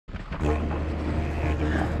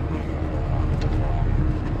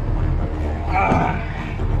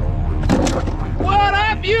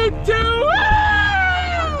YouTube!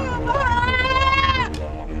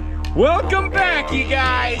 Welcome back, you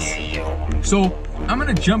guys! So, I'm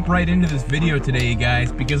gonna jump right into this video today, you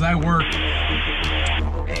guys, because I work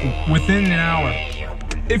within an hour.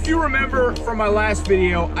 If you remember from my last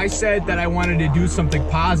video, I said that I wanted to do something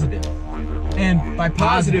positive. And by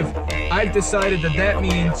positive, I've decided that that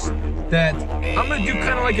means that I'm gonna do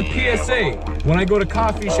kind of like a PSA. When I go to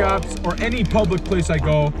coffee shops or any public place I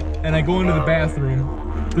go, and I go into the bathroom,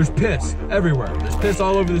 there's piss everywhere. There's piss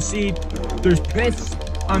all over the seat. There's piss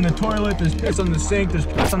on the toilet. There's piss on the sink. There's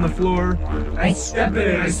piss on the floor. I step in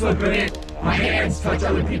it, I slip in it. My hands touch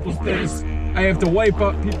other people's piss. I have to wipe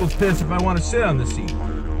up people's piss if I want to sit on the seat.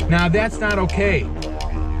 Now that's not okay.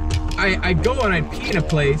 I go and I pee in a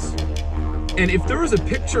place, and if there was a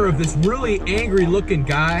picture of this really angry looking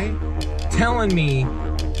guy telling me,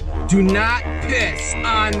 do not piss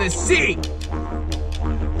on the seat,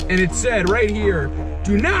 and it said right here,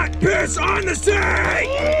 do not piss on the seat,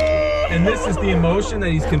 and this is the emotion that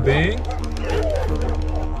he's conveying,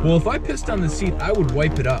 well, if I pissed on the seat, I would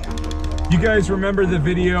wipe it up. You guys remember the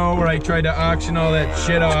video where I tried to auction all that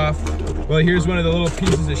shit off? Well, here's one of the little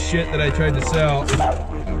pieces of shit that I tried to sell.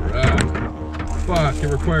 Alright. Fuck, it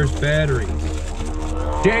requires batteries.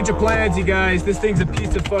 Change of plans, you guys. This thing's a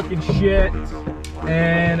piece of fucking shit.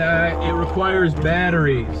 And it requires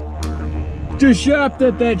batteries. Just shopped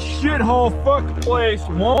at that shithole fuck place,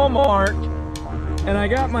 Walmart. And I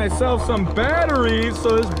got myself some batteries,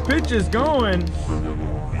 so this bitch is going.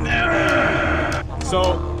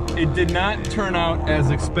 So, it did not turn out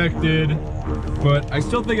as expected, but I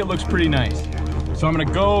still think it looks pretty nice. So I'm gonna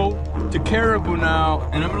go to Caribou now,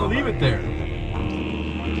 and I'm gonna leave it there.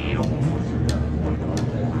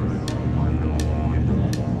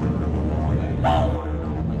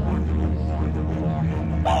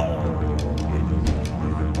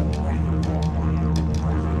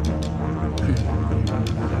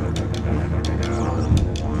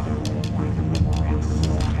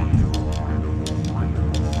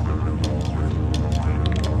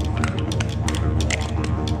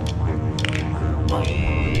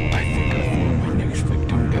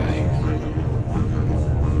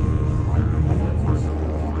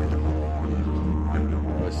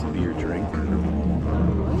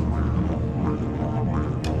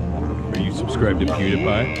 Subscribe to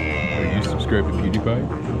PewDiePie? Are you subscribed to PewDiePie?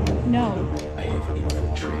 No. I have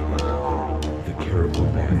infiltrated the Caribou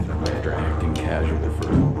bathroom after acting casual for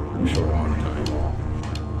a short amount of time.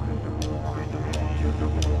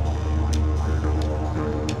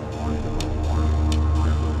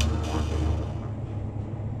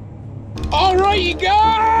 Alright, you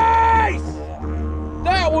guys!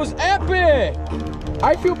 That was epic!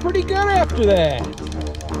 I feel pretty good after that.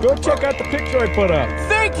 Go check out the picture I put up.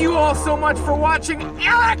 Thank you all so much for watching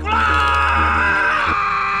Eric Vlog!